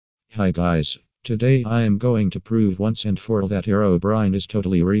Hi guys, today I am going to prove once and for all that Herobrine is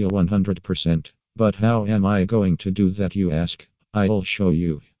totally real 100%. But how am I going to do that, you ask? I'll show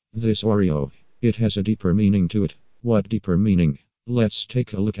you. This Oreo, it has a deeper meaning to it. What deeper meaning? Let's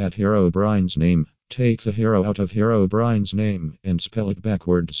take a look at Herobrine's name. Take the hero out of Herobrine's name and spell it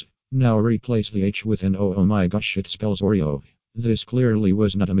backwards. Now replace the H with an O. Oh my gosh, it spells Oreo. This clearly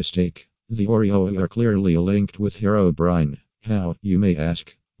was not a mistake. The Oreo are clearly linked with Herobrine. How, you may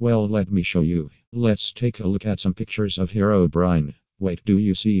ask? Well, let me show you. Let's take a look at some pictures of Herobrine. Wait, do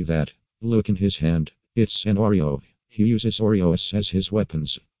you see that? Look in his hand. It's an Oreo. He uses Oreos as his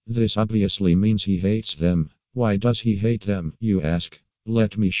weapons. This obviously means he hates them. Why does he hate them, you ask?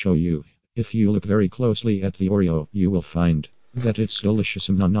 Let me show you. If you look very closely at the Oreo, you will find that it's delicious.